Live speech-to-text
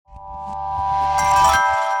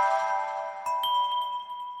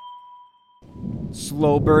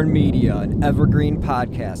Slow Burn Media, an evergreen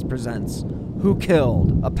podcast, presents Who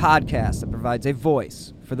Killed, a podcast that provides a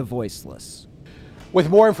voice for the voiceless. With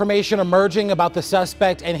more information emerging about the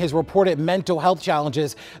suspect and his reported mental health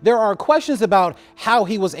challenges, there are questions about how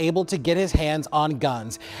he was able to get his hands on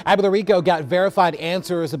guns. Abby Larico got verified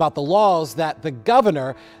answers about the laws that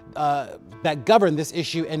govern this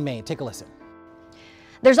issue in Maine. Take a listen.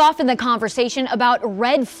 There's often the conversation about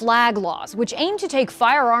red flag laws, which aim to take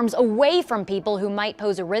firearms away from people who might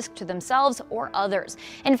pose a risk to themselves or others.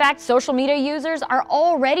 In fact, social media users are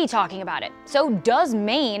already talking about it. So does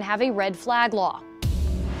Maine have a red flag law?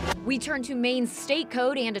 We turn to Maine's state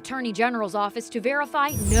code and attorney general's office to verify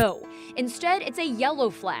no. Instead, it's a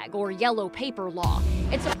yellow flag or yellow paper law.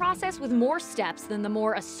 It's a process with more steps than the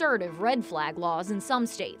more assertive red flag laws in some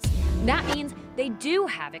states. That means they do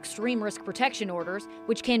have extreme risk protection orders,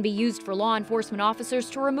 which can be used for law enforcement officers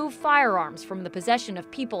to remove firearms from the possession of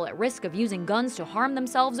people at risk of using guns to harm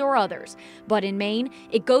themselves or others. But in Maine,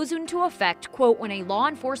 it goes into effect, quote, when a law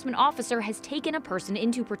enforcement officer has taken a person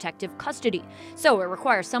into protective custody. So it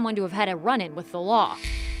requires someone to have had a run-in with the law.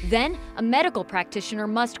 Then, a medical practitioner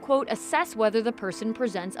must, quote, assess whether the person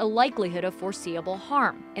presents a likelihood of foreseeable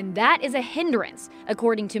harm. And that is a hindrance,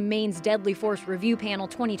 according to Maine's Deadly Force Review Panel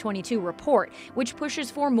 2022 report, which pushes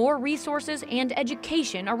for more resources and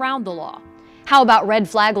education around the law. How about red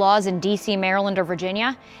flag laws in D.C., Maryland, or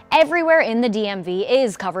Virginia? Everywhere in the DMV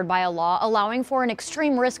is covered by a law allowing for an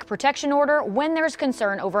extreme risk protection order when there's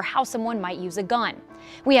concern over how someone might use a gun.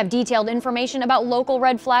 We have detailed information about local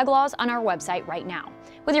red flag laws on our website right now.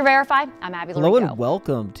 With your Verify, I'm Abby Larico. Hello and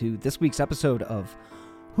welcome to this week's episode of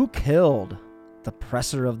Who Killed, the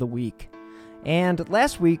Presser of the Week. And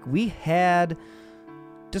last week we had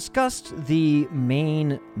discussed the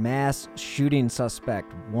Maine mass shooting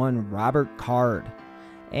suspect, one Robert Card.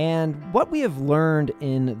 And what we have learned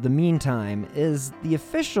in the meantime is the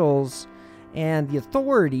officials and the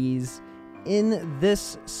authorities in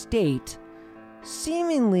this state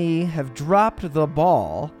seemingly have dropped the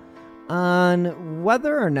ball on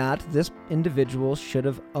whether or not this individual should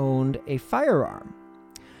have owned a firearm.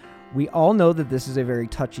 We all know that this is a very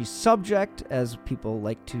touchy subject, as people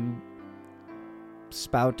like to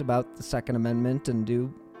spout about the Second Amendment and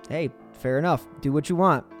do, hey, fair enough, do what you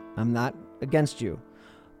want. I'm not against you.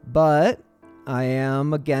 But I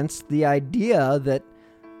am against the idea that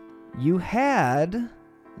you had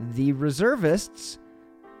the reservists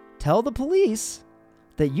tell the police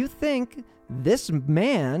that you think this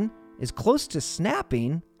man is close to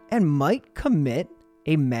snapping and might commit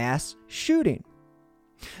a mass shooting.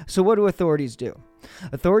 So what do authorities do?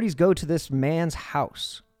 Authorities go to this man's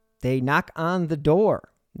house. They knock on the door.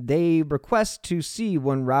 They request to see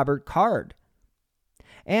one Robert Card.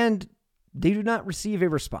 And they do not receive a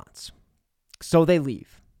response. So they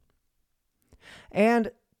leave.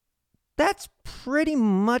 And that's pretty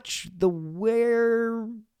much the where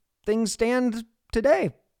things stand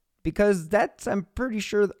today. Because that's, I'm pretty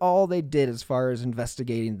sure, all they did as far as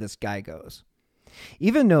investigating this guy goes.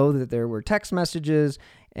 Even though that there were text messages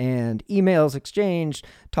and emails exchanged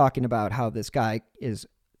talking about how this guy is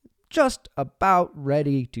just about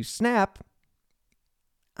ready to snap,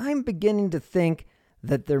 I'm beginning to think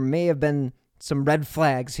that there may have been some red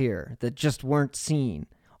flags here that just weren't seen.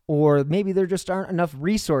 Or maybe there just aren't enough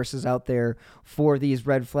resources out there for these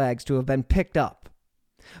red flags to have been picked up.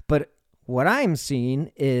 But what I'm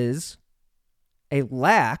seeing is a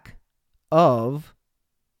lack of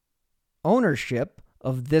ownership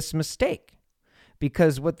of this mistake.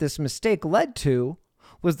 Because what this mistake led to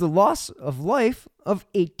was the loss of life of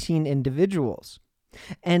 18 individuals.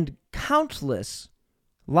 And countless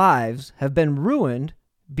lives have been ruined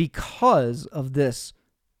because of this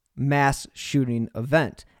mass shooting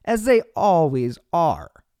event, as they always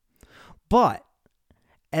are. But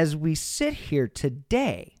as we sit here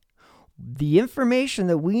today, the information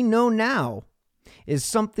that we know now is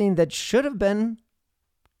something that should have been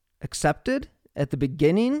accepted at the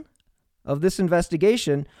beginning of this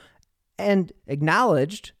investigation and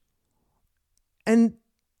acknowledged. And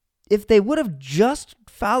if they would have just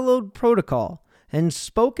followed protocol and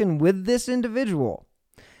spoken with this individual,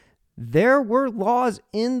 there were laws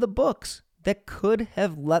in the books that could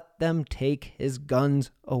have let them take his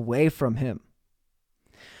guns away from him.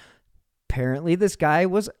 Apparently, this guy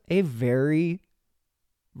was a very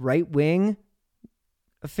right-wing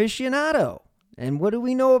aficionado. And what do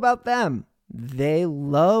we know about them? They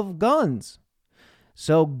love guns.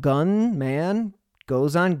 So Gun Man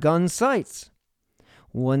goes on gun sites.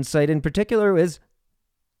 One site in particular is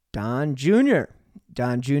Don Jr.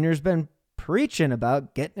 Don Jr.'s been preaching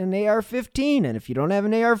about getting an AR-15. And if you don't have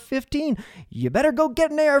an AR-15, you better go get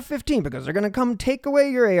an AR-15 because they're going to come take away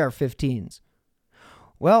your AR-15s.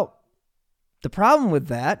 Well, the problem with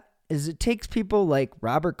that is it takes people like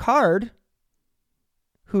Robert Card,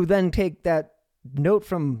 who then take that note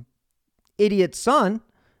from Idiot's son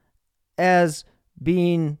as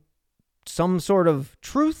being some sort of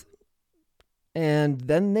truth, and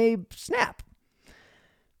then they snap.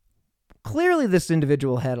 Clearly, this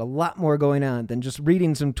individual had a lot more going on than just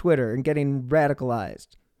reading some Twitter and getting radicalized.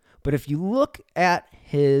 But if you look at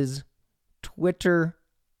his Twitter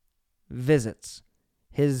visits,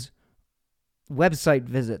 his website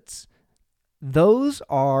visits, those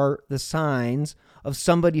are the signs of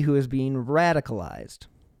somebody who is being radicalized.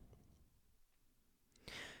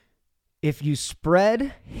 If you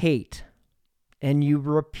spread hate and you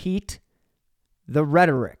repeat the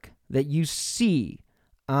rhetoric that you see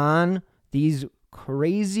on these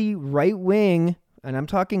crazy right-wing, and I'm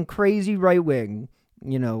talking crazy right-wing,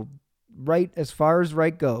 right as far as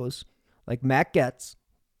right goes, like Matt Getz,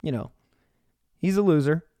 he's a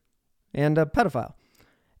loser and a pedophile.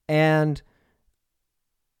 And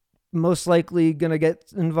most likely going to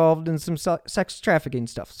get involved in some sex trafficking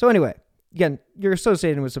stuff. So anyway, again, you're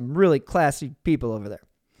associating with some really classy people over there.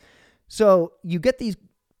 So you get these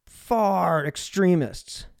far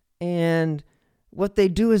extremists, and what they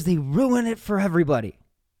do is they ruin it for everybody.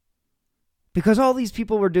 Because all these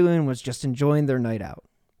people were doing was just enjoying their night out.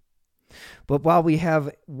 But while we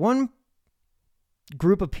have one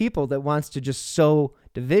group of people that wants to just sow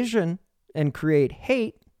division and create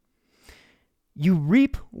hate, you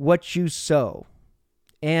reap what you sow.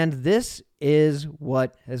 And this is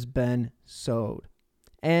what has been sowed.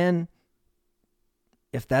 And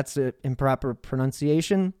if that's an improper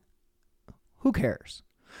pronunciation, who cares?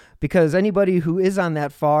 Because anybody who is on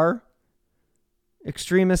that far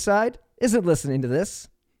extremist side isn't listening to this.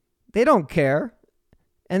 They don't care.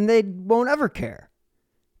 And they won't ever care.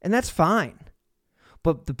 And that's fine.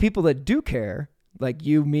 But the people that do care, like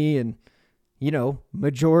you, me, and,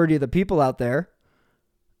 majority of the people out there,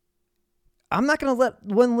 I'm not going to let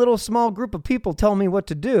one little small group of people tell me what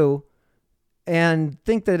to do and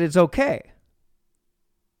think that it's okay.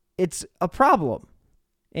 It's a problem.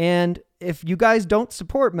 And if you guys don't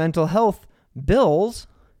support mental health bills,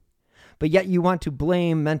 but yet you want to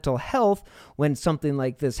blame mental health when something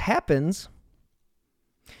like this happens,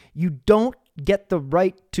 you don't get the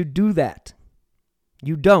right to do that.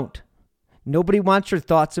 You don't. Nobody wants your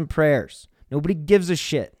thoughts and prayers. Nobody gives a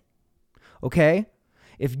shit. Okay?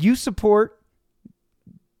 If you support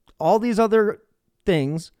all these other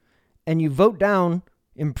things and you vote down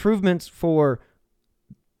improvements for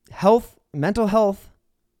health, mental health,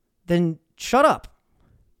 then shut up.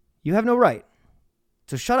 You have no right.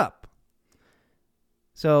 So shut up.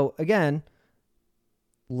 So again,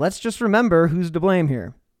 let's just remember who's to blame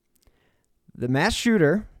here. The mass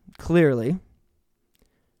shooter, clearly.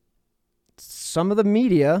 Some of the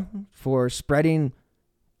media for spreading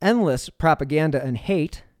endless propaganda and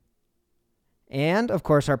hate. And, of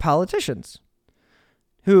course, our politicians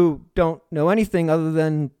who don't know anything other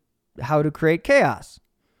than how to create chaos.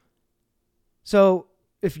 So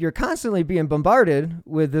if you're constantly being bombarded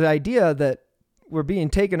with the idea that we're being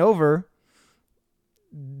taken over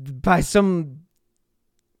by some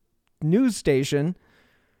news station,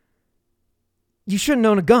 you shouldn't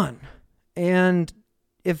own a gun. And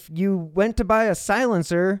if you went to buy a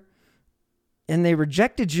silencer and they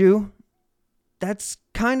rejected you, that's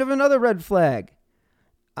kind of another red flag.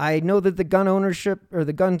 I know that the gun ownership or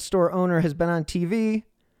the gun store owner has been on TV,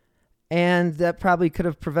 and that probably could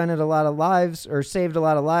have prevented a lot of lives or saved a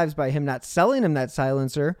lot of lives by him not selling him that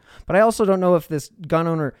silencer. But I also don't know if this gun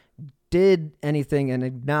owner did anything and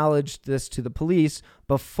acknowledged this to the police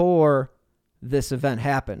before this event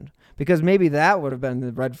happened. Because maybe that would have been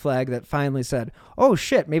the red flag that finally said, oh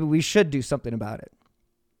shit, maybe we should do something about it.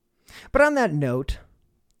 But on that note,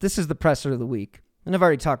 this is the presser of the week. And I've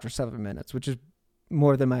already talked for 7 minutes, which is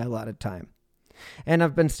more than my allotted time. And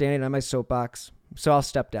I've been standing on my soapbox, so I'll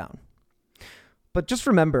step down. But just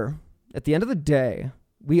remember, at the end of the day,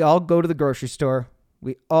 we all go to the grocery store.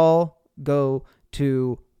 We all go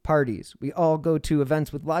to parties. We all go to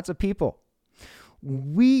events with lots of people.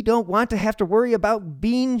 We don't want to have to worry about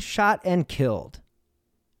being shot and killed.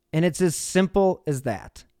 And it's as simple as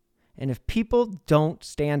that. And if people don't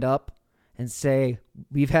stand up and say,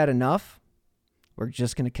 we've had enough, we're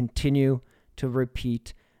just going to continue to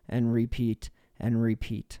repeat and repeat and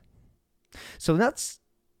repeat. So let's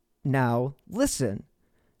now listen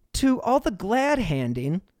to all the glad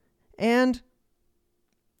handing and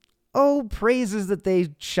praises that they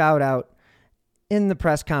shout out in the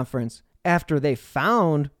press conference after they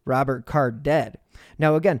found Robert Card dead.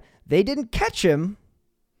 Now, again, they didn't catch him.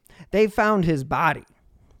 They found his body.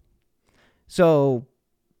 So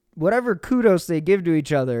whatever kudos they give to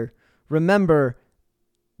each other, remember,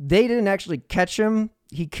 they didn't actually catch him.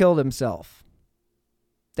 He killed himself.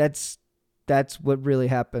 That's what really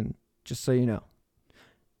happened, just so you know.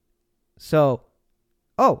 So,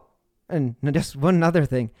 oh, and just one other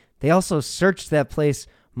thing. They also searched that place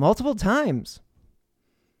multiple times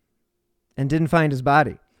and didn't find his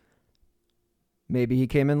body. Maybe he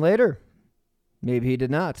came in later. Maybe he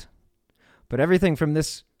did not. But everything from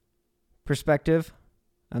this perspective,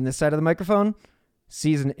 on this side of the microphone,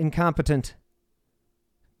 sees an incompetent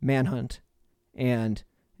manhunt and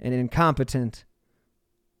an incompetent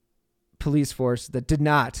police force that did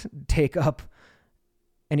not take up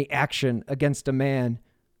any action against a man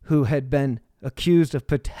who had been accused of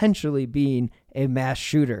potentially being a mass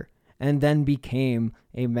shooter and then became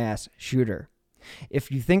a mass shooter.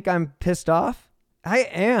 If you think I'm pissed off, I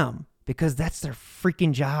am, because that's their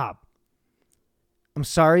freaking job. I'm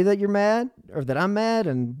sorry that you're mad or that I'm mad,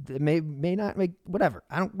 and it may not make whatever.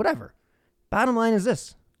 Whatever. Bottom line is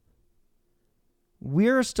this.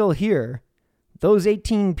 We're still here. Those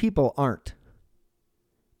 18 people aren't.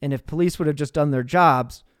 And if police would have just done their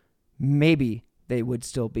jobs, maybe they would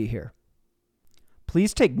still be here.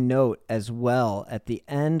 Please take note as well at the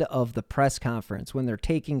end of the press conference when they're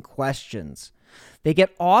taking questions. They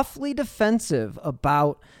get awfully defensive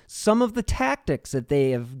about some of the tactics that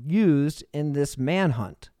they have used in this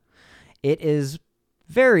manhunt. It is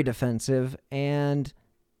very defensive, and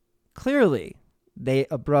clearly they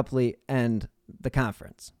abruptly end the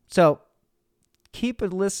conference. So keep a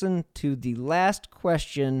listen to the last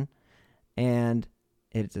question, and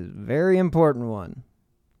it's a very important one.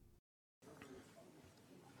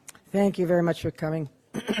 Thank you very much for coming.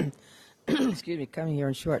 Excuse me, coming here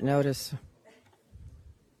on short notice.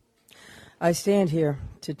 I stand here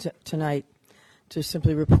tonight to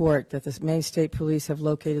simply report that the Maine State Police have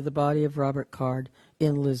located the body of Robert Card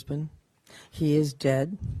in Lisbon. He is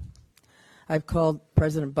dead. I've called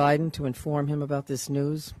President Biden to inform him about this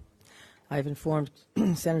news. I've informed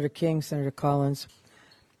Senator King, Senator Collins,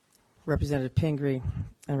 Representative Pingree,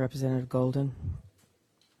 and Representative Golden.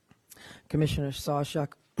 Commissioner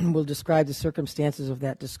Sawchuk will describe the circumstances of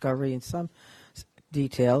that discovery in some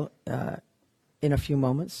detail in a few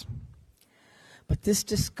moments. But this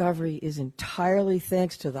discovery is entirely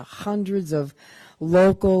thanks to the hundreds of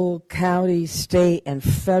local, county, state, and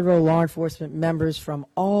federal law enforcement members from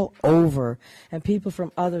all over, and people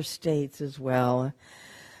from other states as well.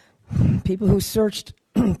 People who searched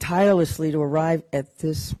tirelessly to arrive at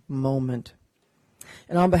this moment.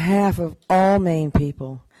 And on behalf of all Maine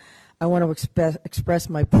people, I want to express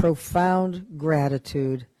my profound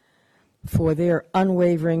gratitude for their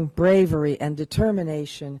unwavering bravery and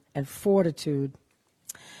determination and fortitude,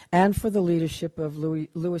 and for the leadership of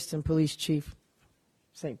Lewiston Police Chief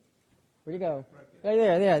St. Where'd he go? Right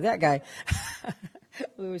there, that guy.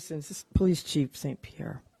 Lewiston Police Chief St.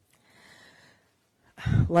 Pierre.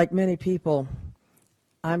 Like many people,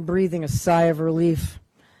 I'm breathing a sigh of relief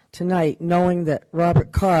tonight, knowing that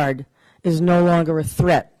Robert Card is no longer a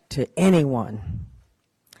threat to anyone.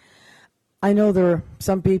 I know there are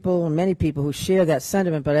some people, and many people, who share that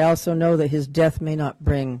sentiment, but I also know that his death may not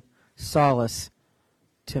bring solace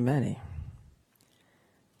to many.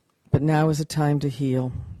 But now is a time to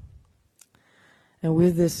heal. And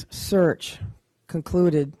with this search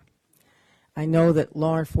concluded, I know that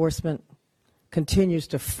law enforcement continues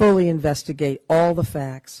to fully investigate all the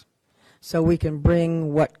facts so we can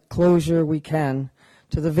bring what closure we can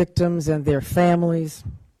to the victims and their families.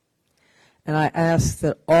 And I ask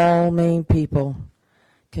that all Maine people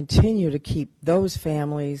continue to keep those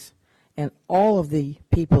families and all of the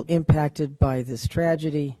people impacted by this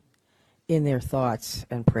tragedy in their thoughts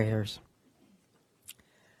and prayers.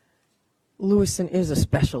 Lewiston is a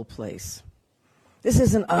special place. This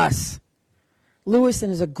isn't us. Lewiston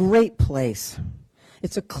is a great place.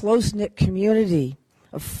 It's a close-knit community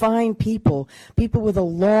of fine people, people with a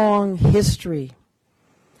long history,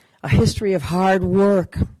 a history of hard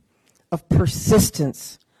work, of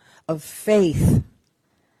persistence, of faith,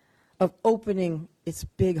 of opening its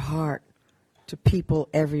big heart to people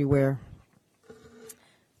everywhere.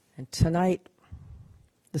 And tonight,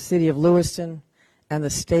 the city of Lewiston and the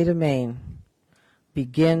state of Maine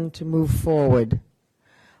begin to move forward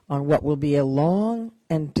on what will be a long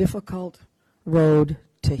and difficult road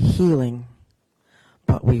to healing,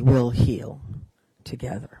 but we will heal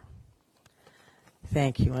together.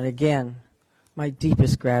 Thank you. And again, my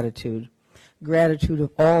deepest gratitude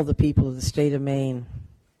of all the people of the state of Maine,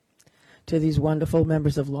 to these wonderful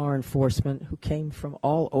members of law enforcement who came from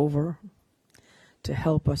all over to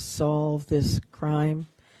help us solve this crime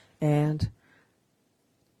and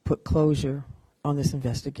put closure on this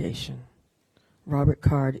investigation. Robert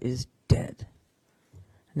Card is dead.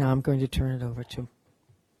 Now I'm going to turn it over to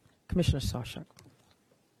Commissioner Sawchuk.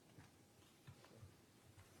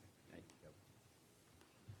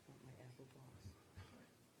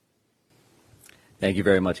 Thank you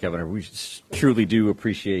very much, Governor. We truly do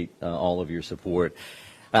appreciate all of your support.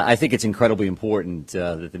 I think it's incredibly important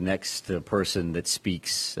that the next person that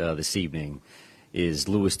speaks this evening is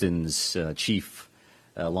Lewiston's chief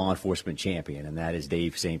law enforcement champion, and that is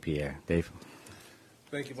Dave St. Pierre. Dave.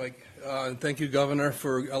 Thank you, Mike. And thank you, Governor,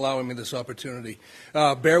 for allowing me this opportunity.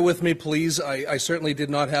 Bear with me, please. I certainly did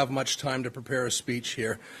not have much time to prepare a speech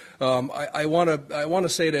here. I want to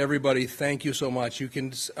say to everybody, thank you so much.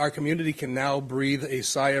 Our community can now breathe a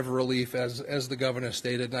sigh of relief, as the Governor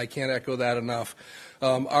stated, and I can't echo that enough.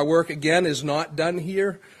 Our work, again, is not done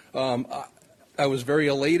here. I was very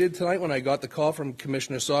elated tonight when I got the call from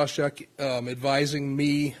Commissioner Sawchuk advising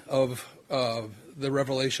me of the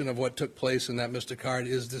revelation of what took place and that Mr. Card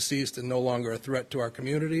is deceased and no longer a threat to our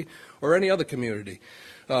community or any other community.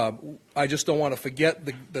 I just don't want to forget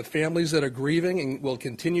the families that are grieving and will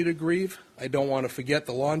continue to grieve. I don't want to forget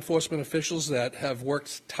the law enforcement officials that have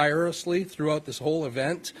worked tirelessly throughout this whole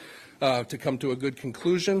event to come to a good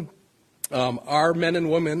conclusion. Our men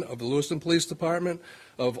and women of the Lewiston Police Department,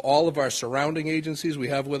 of all of our surrounding agencies, we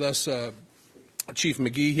have with us Chief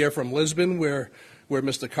McGee here from Lisbon, where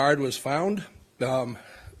Mr. Card was found.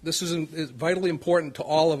 This is vitally important to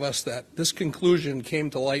all of us that this conclusion came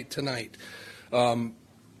to light tonight.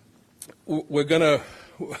 We're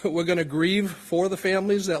gonna grieve for the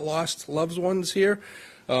families that lost loved ones here.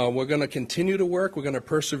 We're going to continue to work. We're going to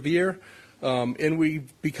persevere, and we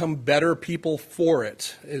become better people for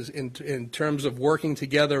it. In terms of working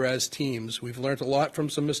together as teams, we've learned a lot from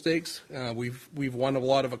some mistakes. We've won a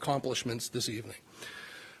lot of accomplishments this evening.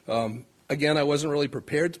 Again, I wasn't really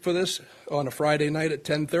prepared for this on a Friday night at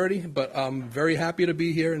 10:30, but I'm very happy to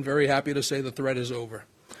be here and very happy to say the threat is over.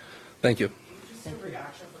 Thank you. Just a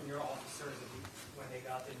reaction from your officers when they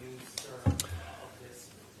got the news of this,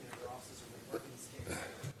 their officers are working this case.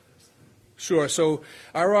 Sure. So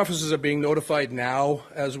our officers are being notified now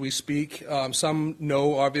as we speak. Some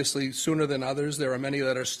know, obviously, sooner than others. There are many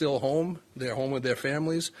that are still home. They're home with their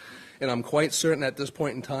families. And I'm quite certain at this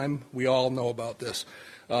point in time, we all know about this.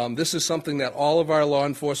 This is something that all of our law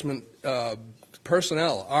enforcement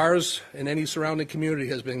personnel, ours and any surrounding community,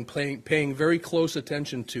 has been paying very close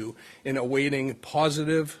attention to in awaiting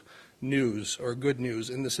positive news or good news.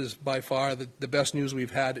 And this is by far the best news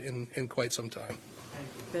we've had in quite some time.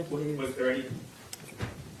 Was there any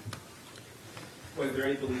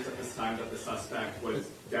belief at this time that the suspect was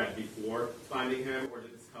dead before finding him, or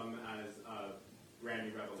did this come as a brand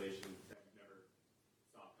new revelation that never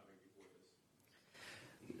stopped coming before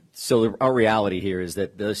this? So our reality here is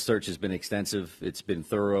that the search has been extensive. It's been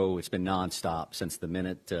thorough. It's been nonstop since the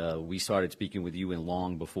minute we started speaking with you and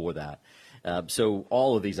long before that. So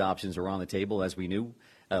all of these options are on the table, as we knew.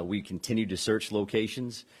 We continued to search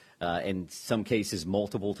locations, in some cases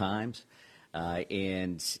multiple times.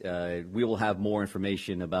 And we will have more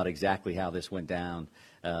information about exactly how this went down.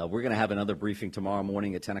 We're going to have another briefing tomorrow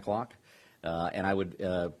morning at 10 o'clock. And I would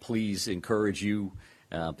please encourage you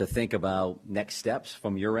to think about next steps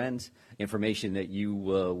from your end, information that you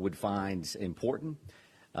would find important.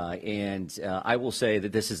 And I will say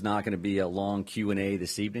that this is not going to be a long Q&A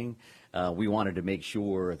this evening. We wanted to make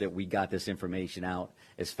sure that we got this information out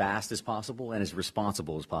as fast as possible and as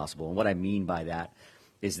responsible as possible. And what I mean by that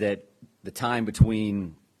is that the time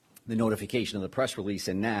between the notification of the press release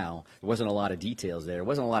and now, there wasn't a lot of details there. There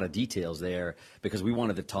wasn't a lot of details there because we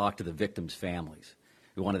wanted to talk to the victims' families.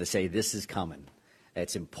 We wanted to say, this is coming.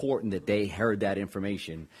 It's important that they heard that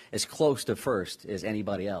information as close to first as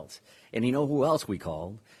anybody else. And you know who else we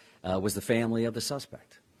called? Was the family of the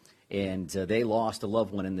suspect. And they lost a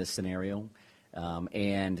loved one in this scenario.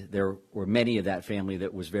 And there were many of that family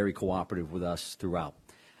that was very cooperative with us throughout.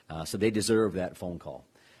 So they deserve that phone call.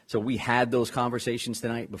 So we had those conversations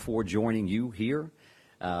tonight before joining you here.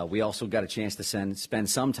 We also got a chance to spend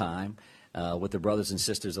some time with the brothers and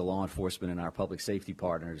sisters of law enforcement and our public safety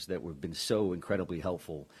partners that have been so incredibly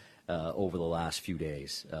helpful over the last few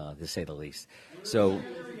days, to say the least. So,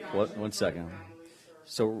 one second.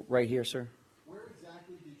 So right here, sir. Where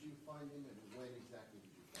exactly did you find him and when exactly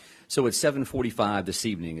did you find him? So at 7:45 this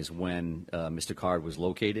evening is when Mr. Card was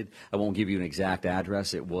located. I won't give you an exact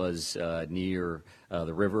address. It was near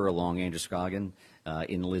the river along Androscoggin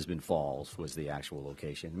in Lisbon Falls was the actual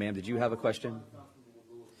location. Ma'am, did you have a question?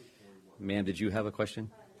 Ma'am, did you have a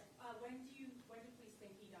question? When do police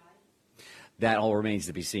think he died? That all remains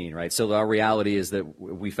to be seen, right? So our reality is that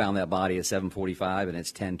we found that body at 7:45, and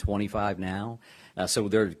it's 10:25 now. So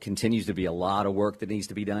there continues to be a lot of work that needs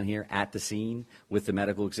to be done here at the scene with the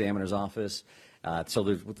medical examiner's office. So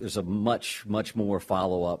there's a much more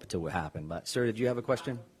follow-up to what happened. But, sir, did you have a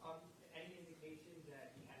question? Any indication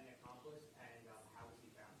that he had an accomplice, and how was he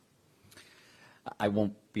found? I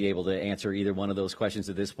won't be able to answer either one of those questions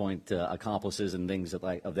at this point. Accomplices and things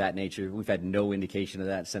of that nature, we've had no indication of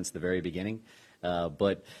that since the very beginning.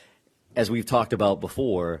 But as we've talked about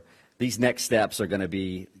before, these next steps are going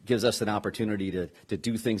to gives us an opportunity to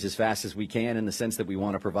do things as fast as we can, in the sense that we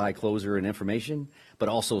want to provide closure and information, but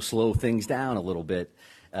also slow things down a little bit,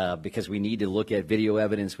 because we need to look at video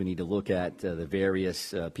evidence. We need to look at the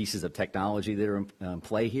various pieces of technology that are in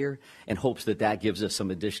play here, in hopes that gives us some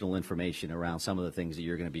additional information around some of the things that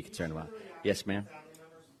you're going to be concerned about. Yes, ma'am?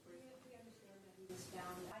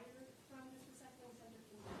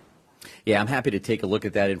 Yeah, I'm happy to take a look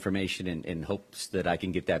at that information in hopes that I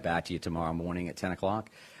can get that back to you tomorrow morning at 10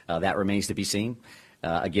 o'clock. That remains to be seen.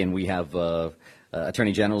 Again, we have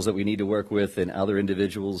attorney generals that we need to work with, and other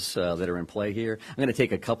individuals that are in play here. I'm going to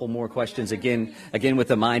take a couple more questions, again with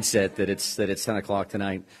the mindset that it's 10 o'clock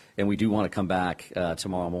tonight, and we do want to come back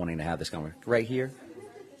tomorrow morning to have this conversation. Right here?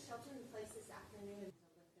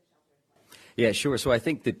 Yeah, sure. So I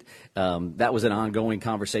think that that was an ongoing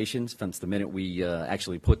conversation since the minute we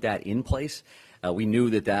actually put that in place. We knew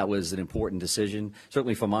that was an important decision.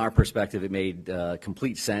 Certainly from our perspective, it made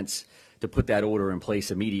complete sense to put that order in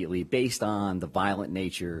place immediately, based on the violent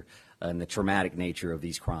nature and the traumatic nature of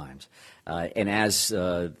these crimes. And as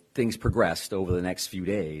things progressed over the next few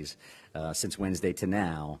days, since Wednesday to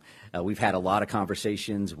now, we've had a lot of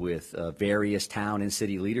conversations with various town and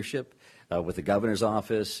city leadership, with the governor's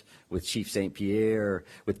office, with Chief St. Pierre,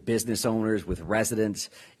 with business owners, with residents,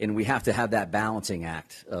 and we have to have that balancing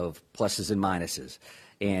act of pluses and minuses.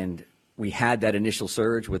 And we had that initial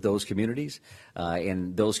surge with those communities,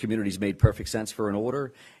 and those communities made perfect sense for an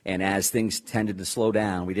order. And as things tended to slow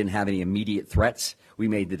down, we didn't have any immediate threats. We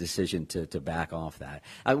made the decision to back off that.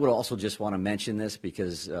 I would also just want to mention this,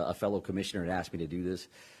 because a fellow commissioner had asked me to do this.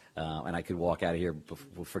 And I could walk out of here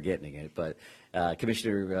forgetting it, but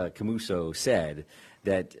Commissioner Camuso said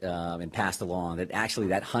that, and passed along, that actually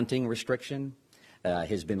that hunting restriction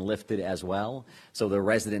has been lifted as well. So the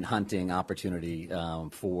resident hunting opportunity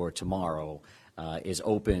for tomorrow is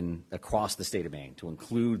open across the state of Maine, to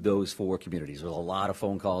include those 4 communities. There's a lot of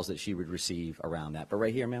phone calls that she would receive around that. But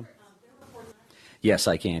right here, ma'am? Yes,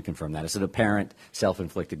 I can confirm that. It's an apparent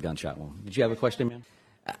self-inflicted gunshot wound. Did you have a question, ma'am?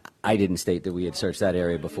 I didn't state that we had searched that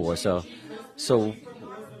area before, so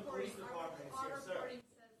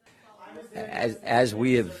as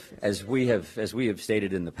we have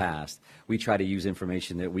stated in the past, we try to use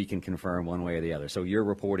information that we can confirm one way or the other. So your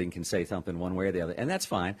reporting can say something one way or the other, and that's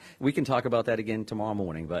fine. We can talk about that again tomorrow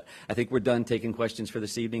morning. But I think we're done taking questions for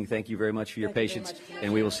this evening. Thank you very much for your patience,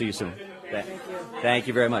 and we will see you soon. Thank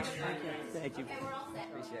you very much. Thank you.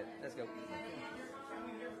 Appreciate it. Let's go.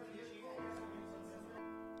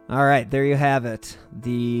 All right, there you have it.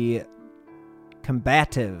 The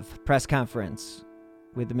combative press conference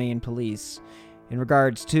with the Maine police in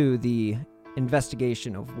regards to the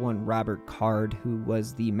investigation of one Robert Card, who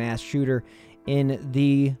was the mass shooter in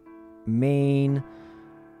the Maine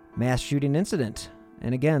mass shooting incident.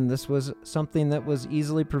 And again, this was something that was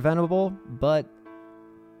easily preventable, but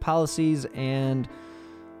policies and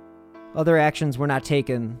other actions were not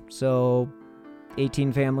taken. So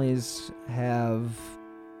 18 families have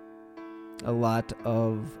a lot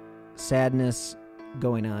of sadness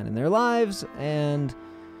going on in their lives, and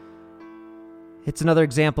it's another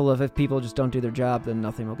example of, if people just don't do their job, then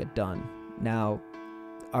nothing will get done. Now,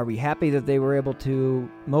 are we happy that they were able to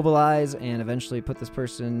mobilize and eventually put this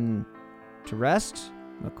person to rest?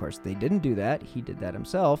 Of course, they didn't do that. He did that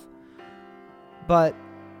himself. But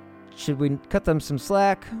should we cut them some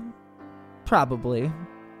slack? Probably.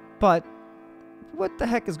 But what the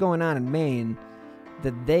heck is going on in Maine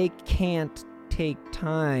that they can't take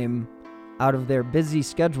time out of their busy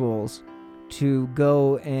schedules to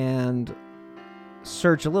go and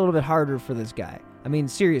search a little bit harder for this guy? I mean,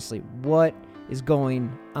 seriously, what is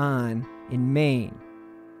going on in Maine?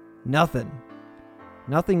 Nothing.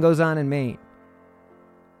 Nothing goes on in Maine.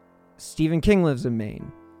 Stephen King lives in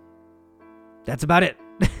Maine. That's about it.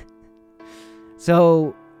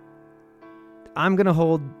 So I'm going to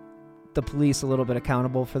hold the police a little bit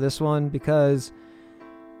accountable for this one, because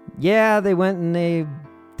yeah, they went and they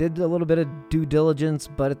did a little bit of due diligence,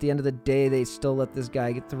 but at the end of the day, they still let this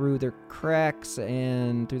guy get through their cracks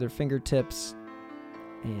and through their fingertips.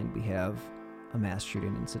 and we have a mass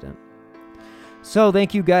shooting incident. So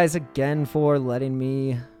thank you guys again for letting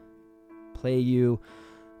me play you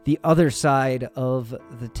the other side of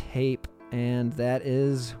the tape, and that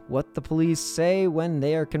is what the police say when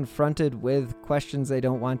they are confronted with questions they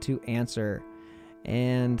don't want to answer.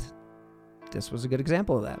 And this was a good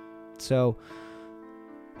example of that. So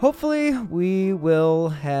hopefully we will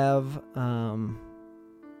have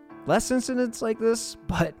less incidents like this,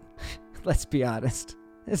 but let's be honest,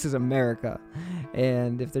 this is America.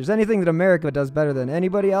 And if there's anything that America does better than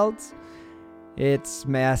anybody else, it's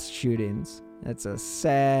mass shootings. It's a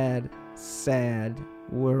sad, sad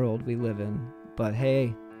world we live in. But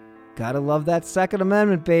hey, gotta love that Second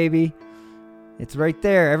Amendment, baby. It's right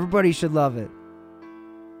there. Everybody should love it.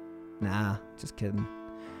 Nah, just kidding.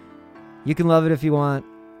 You can love it if you want.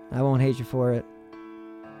 I won't hate you for it.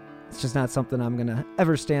 It's just not something I'm gonna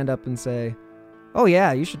ever stand up and say, oh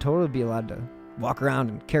yeah, you should totally be allowed to walk around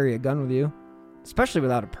and carry a gun with you. Especially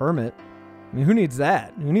without a permit. I mean, who needs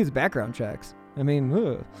that? Who needs background checks? I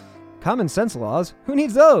mean, common sense laws. Who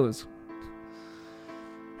needs those?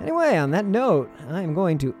 Anyway, on that note, I'm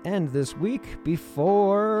going to end this week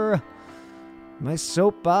before my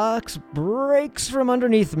soapbox breaks from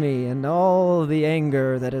underneath me and all the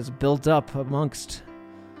anger that has built up amongst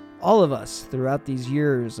all of us throughout these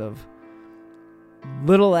years of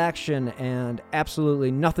little action and absolutely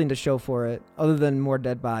nothing to show for it other than more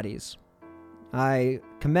dead bodies. I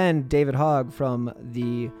commend David Hogg from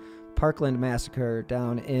the Parkland massacre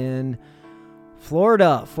down in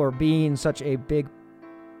Florida for being such a big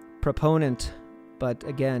proponent, but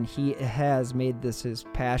again, he has made this his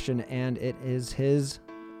passion and it is his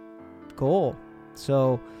goal.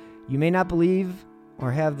 So you may not believe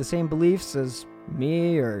or have the same beliefs as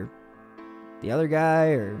me or the other guy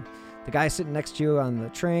or the guy sitting next to you on the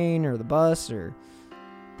train or the bus or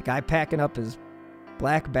the guy packing up his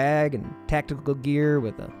black bag and tactical gear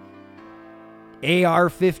with a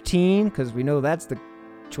AR-15, because we know that's the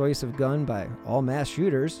choice of gun by all mass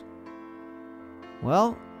shooters.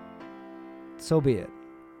 Well, so be it.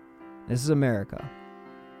 This is America.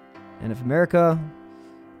 And if America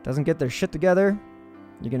doesn't get their shit together,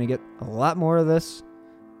 you're going to get a lot more of this.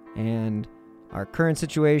 And our current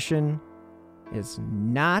situation is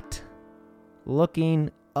not looking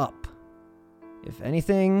up. If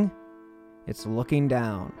anything, it's looking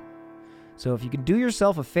down. So if you can do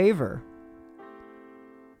yourself a favor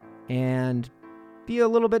and be a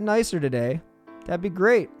little bit nicer today, that'd be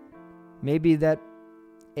great. Maybe that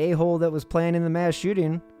a-hole that was planning the mass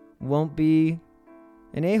shooting won't be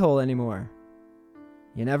an a-hole anymore.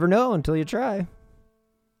 You never know until you try.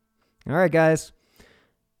 All right, guys.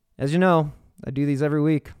 As you know, I do these every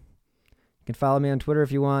week. You can follow me on Twitter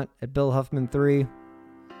if you want, at BillHuffman3.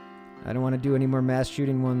 I don't want to do any more mass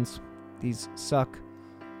shooting ones. These suck.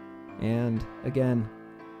 And again,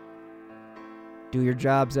 do your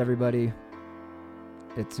jobs, everybody.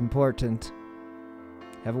 It's important.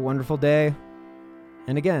 Have a wonderful day.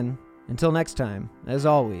 And again, until next time, as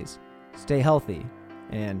always, stay healthy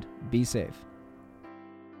and be safe.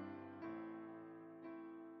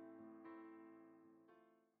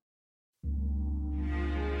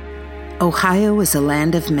 Ohio is a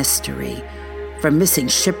land of mystery, from missing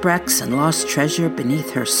shipwrecks and lost treasure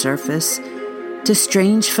beneath her surface to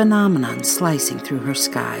strange phenomenon slicing through her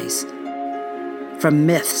skies. From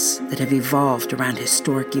myths that have evolved around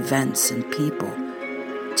historic events and people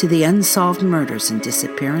to the unsolved murders and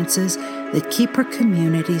disappearances that keep her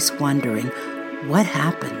communities wondering what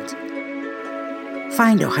happened.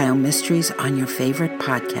 Find Ohio Mysteries on your favorite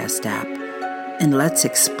podcast app, and let's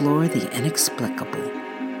explore the inexplicable.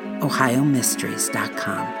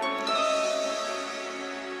 OhioMysteries.com.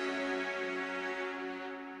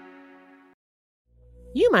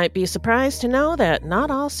 You might be surprised to know that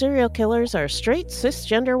not all serial killers are straight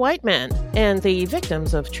cisgender white men, and the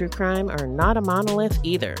victims of true crime are not a monolith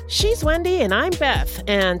either. She's Wendy and I'm Beth,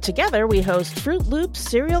 and together we host Fruit Loops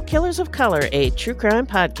Serial Killers of Color, a true crime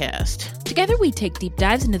podcast. Together we take deep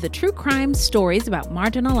dives into the true crime stories about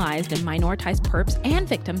marginalized and minoritized perps and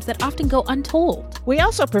victims that often go untold. We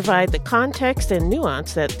also provide the context and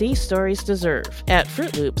nuance that these stories deserve. At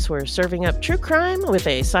Fruit Loops, we're serving up true crime with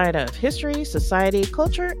a side of history, society,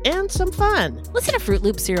 culture, and some fun. Listen to Fruit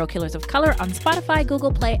Loops Serial Killers of Color on Spotify,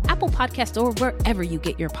 Google Play, Apple Podcasts, or wherever you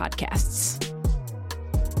get your podcasts.